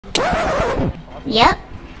Yep,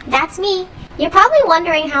 that's me. You're probably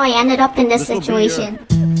wondering how I ended up in this situation.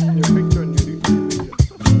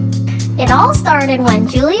 It all started when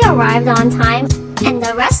Julie arrived on time and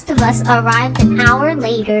the rest of us arrived an hour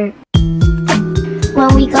later.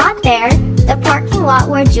 When we got there, the parking lot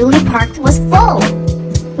where Julie parked was full.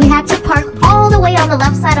 We had to park all the way on the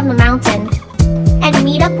left side of the mountain and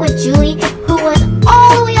meet up with Julie, who was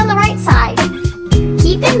all the way on the right side.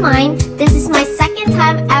 Keep in mind, this is my second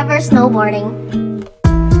time ever snowboarding.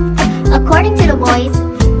 According to the boys,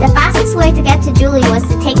 the fastest way to get to Julie was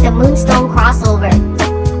to take the Moonstone crossover.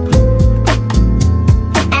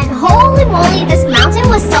 And holy moly, this mountain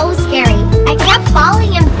was so scary. I kept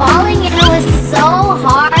falling and falling and it was so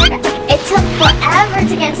hard. It took forever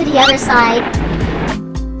to get to the other side.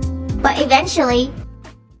 But eventually,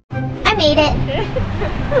 I made it.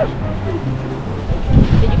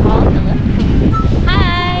 Did you fall in the lift?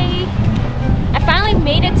 Hi! I finally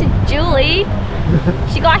made it to Julie.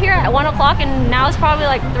 She got here at 1 o'clock and now it's probably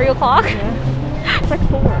like 3 o'clock. Yeah. It's like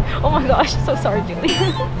 4. Oh my gosh, so sorry, Julie.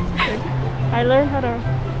 I learned how to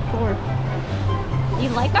board. You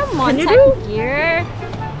like our Moonstone gear?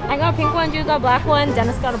 I got a pink one, Julie got a black one,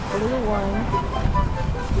 Dennis got a blue one.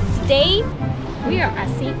 Today, we are at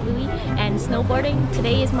St. Louis and snowboarding.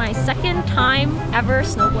 Today is my second time ever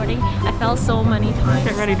snowboarding. I fell so many times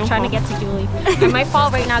trying to get to Julie. I might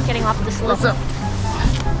fall right now getting off the slope. What's up?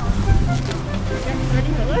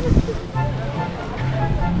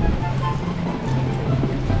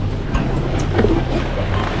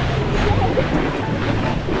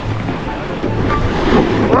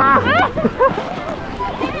 I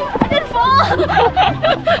didn't fall!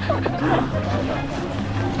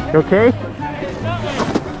 You okay?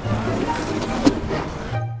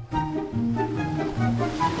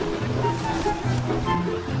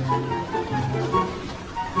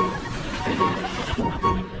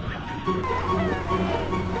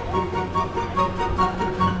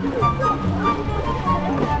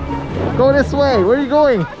 Go this way. Where are you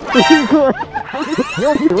going? Where are you going? Where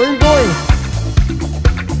are you going?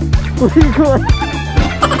 Where are you going?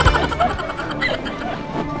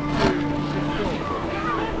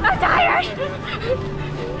 I'm tired!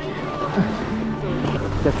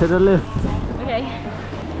 Get to the lift. Okay.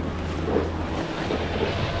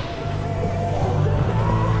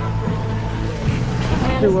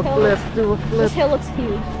 Man, Do a flip, do a This flip. hill looks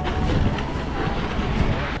huge.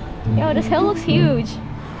 Yo, this hill looks huge.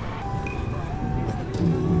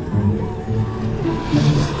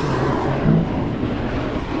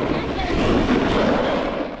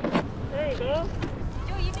 There you go.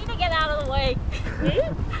 Dude, you need to get out of the way. Me?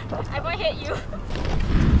 I might hit you.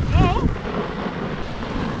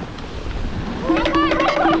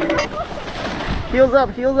 Heels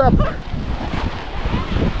up, heels up.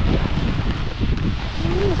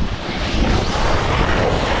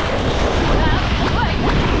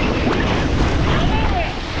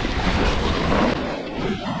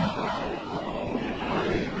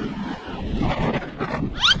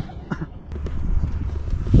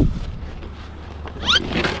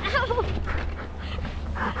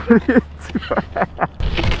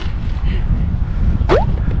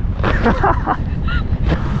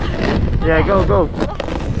 Yeah, go, go.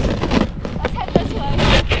 Let's head this way.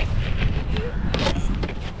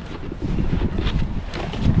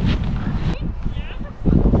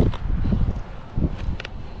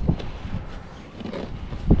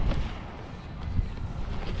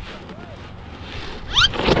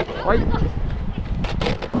 Wait.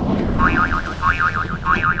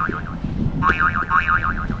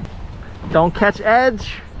 Don't catch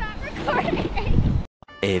edge. Stop recording.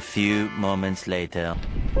 A few moments later.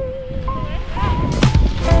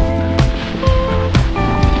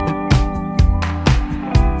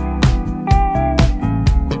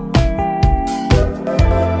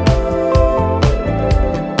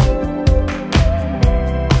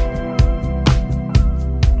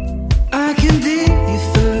 I can be your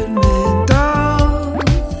third man dog.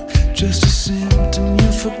 Just a symptom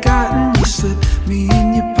you've forgotten. You slip me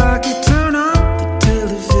in your pocket, turn on the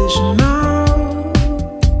television now.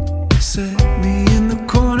 Set me in the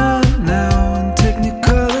corner now, and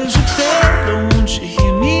Technicolor's your bed. Don't want you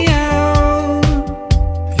hear me out.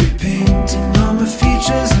 You're painting all my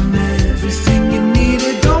features and everything you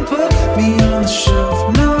needed. Don't put me on the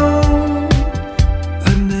shelf, no.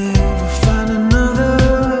 I'd never find another.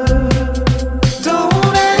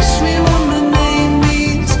 Don't ask me what my name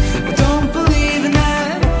means. I don't believe in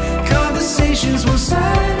that. Conversations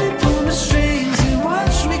one-sided, pull the strings and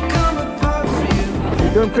watch me come apart for you.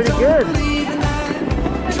 You're doing pretty good. Believe in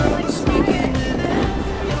that. Trouble speaking in it.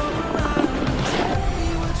 Tell me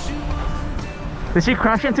what you want. Did she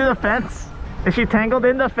crash into the fence? Is she tangled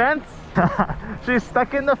in the fence? She's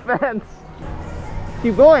stuck in the fence.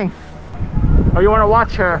 Keep going. Oh, you want to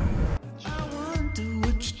watch her? I wonder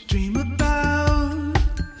what you dream about.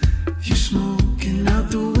 You're smoking out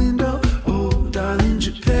the window. Oh, darling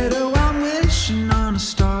Geppetto, I'm wishing on a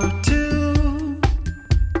star too.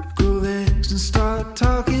 Grow legs and start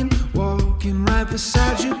talking. Walking right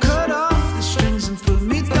beside you. Cut off the strings and put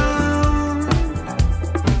me down.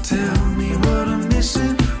 Tell me what I'm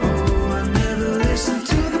missing. Oh, I never listen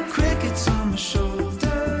to the crickets on my shoulder.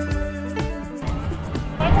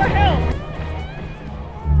 One more hill.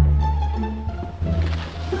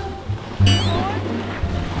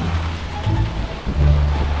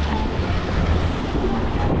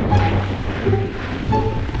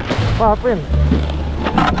 What happened?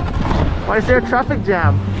 Why is there a traffic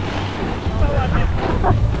jam?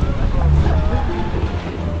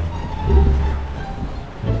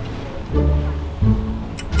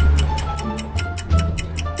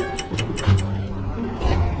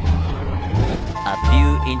 A few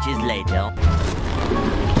inches later.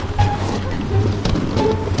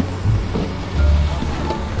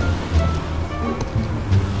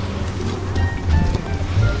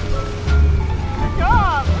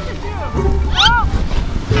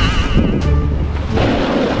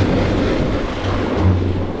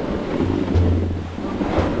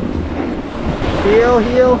 Heel,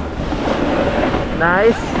 heel.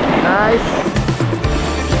 Nice, nice.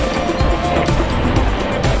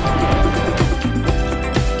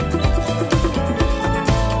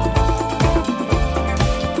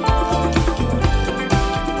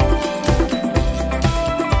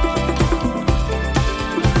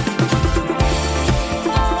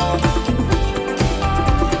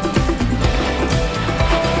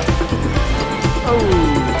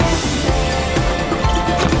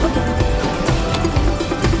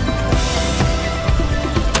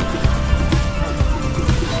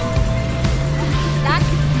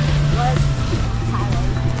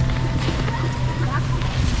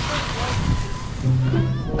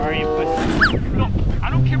 Sorry, but no, I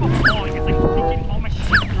don't care about falling. It's like thinking all my shit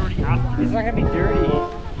dirty after. It's not gonna be dirty.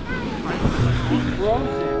 It's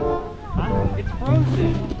frozen. Huh? It's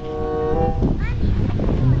frozen.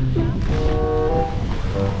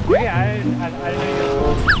 Yeah, I didn't know you guys.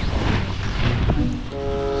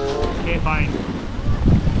 Okay, fine.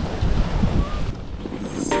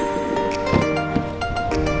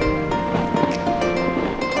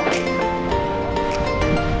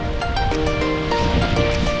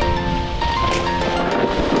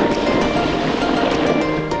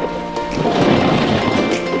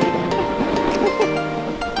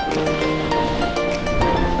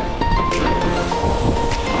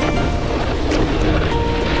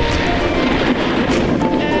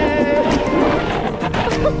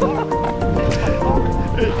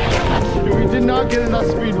 We did not get enough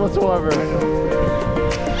speed whatsoever.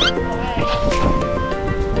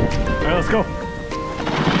 Alright, let's go.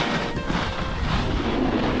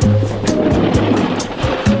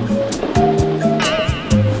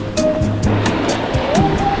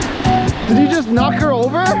 Did you just knock her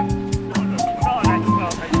over?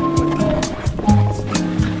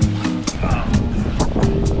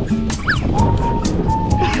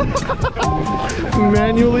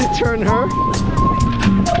 Manually turn her?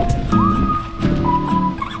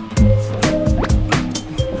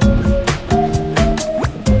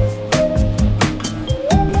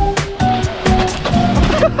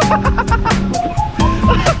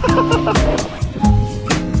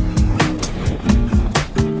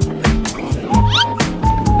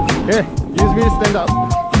 Here, use me to stand up.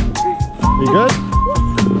 You good?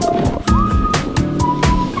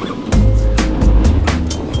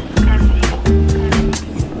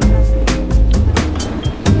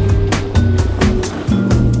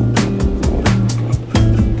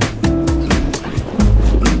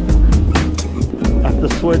 I have to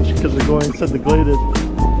switch because we're going to the graded.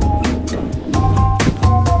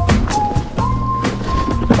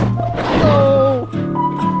 Oh!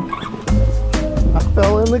 I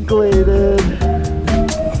fell in the graded.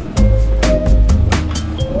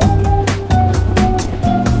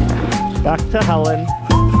 Back to Helen.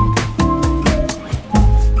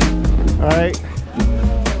 Alright.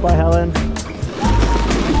 Bye, Helen.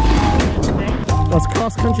 That's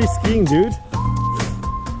cross-country skiing, dude.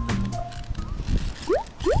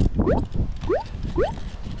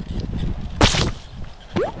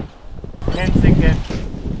 Can't sink it.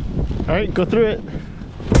 Alright, go through it.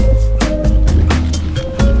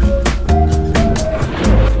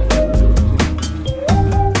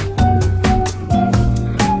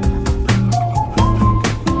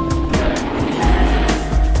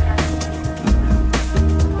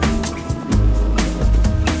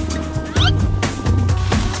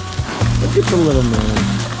 Just a little man.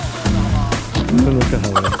 Look at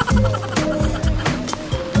her.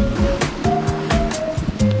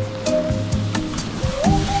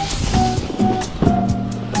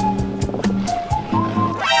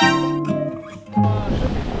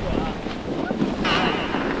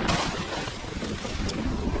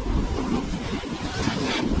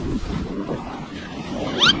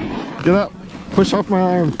 Get up. Push off my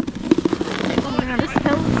arm. Oh my god, this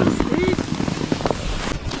hill is so steep.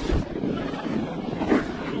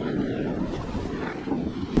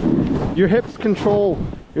 Your hips control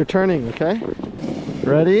your turning, okay?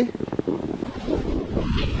 Ready?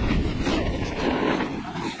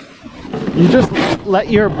 You just let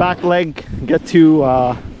your back leg get too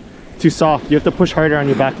soft. You have to push harder on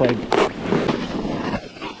your back leg.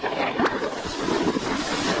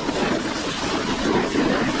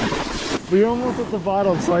 We're almost at the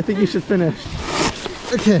bottom, so I think you should finish.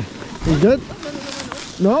 Okay, you good?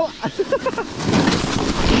 No?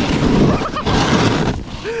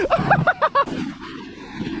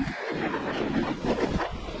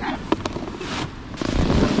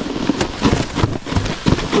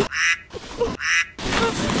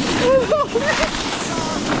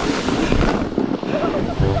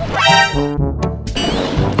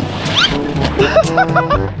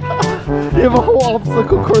 You have a whole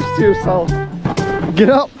obstacle course to yourself. Get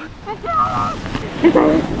up.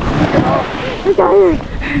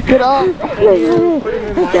 Get up.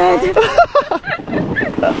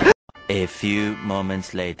 A few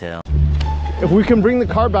moments later. If we can bring the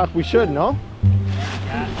car back, we should, no?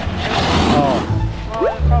 Yeah. Oh. Well,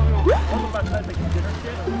 that's probably one of my friends like dinner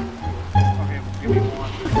kit. Okay, give me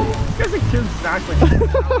one. You guys are cute snacks like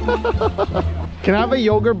Can I have a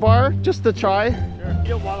yogurt bar just to try? Sure. Eat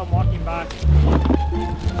it while I'm walking back.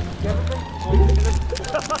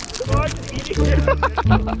 Oh, I'm just eating it.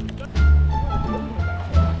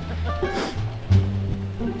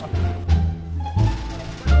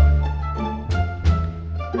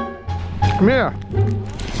 Come here.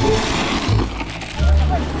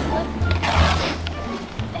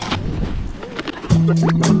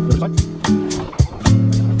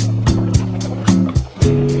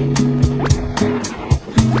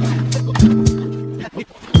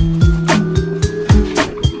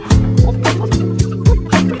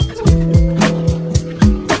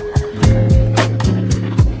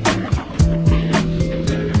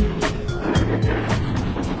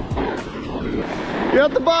 You're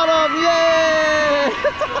at the bottom, yay!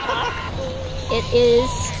 It is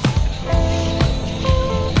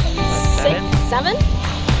 7? I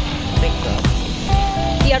think so.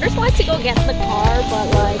 The others want to go get the car, but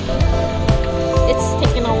like it's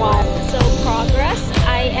taking a while. So progress.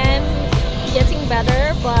 I am getting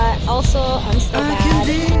better, but also I'm still I can bad.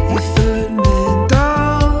 be your third man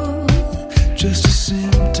dog. Just a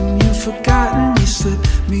symptom you've forgotten. You slip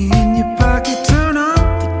me in your pocket, turn on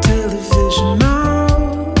the television on.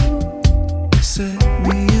 Set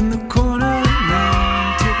me in the corner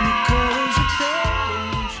now. Take me colors of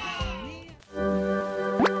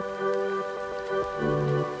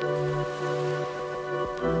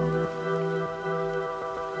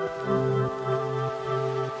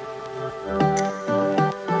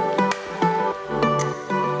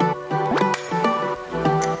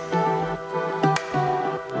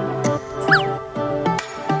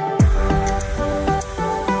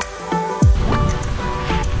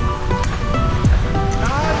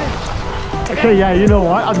Okay, yeah, you know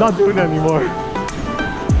what? I'm not doing it anymore.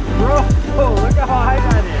 Bro, look how high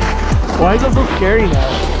that is. Why is it so scary now?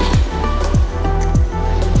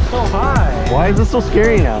 So high. Why is it so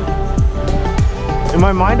scary now? In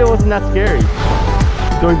my mind, it wasn't that scary.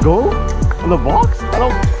 Do I go on the box? I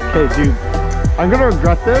don't. Okay, dude. I'm gonna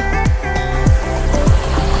regret this.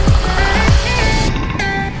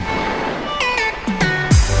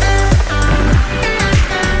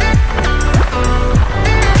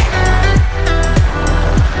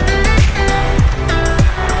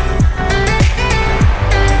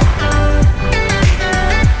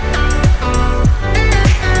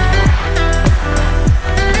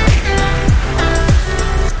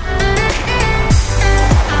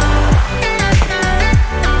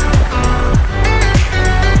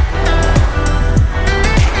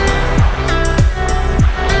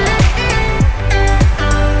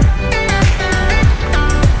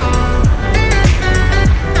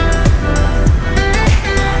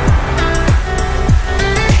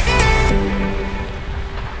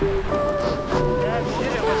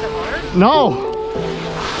 No!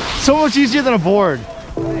 So much easier than a board.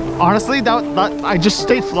 Honestly, that I just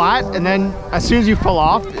stayed flat, and then as soon as you fell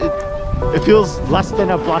off, it feels less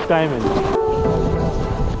than a black diamond.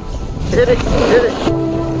 Hit it, hit it.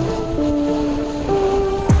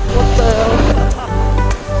 What the hell?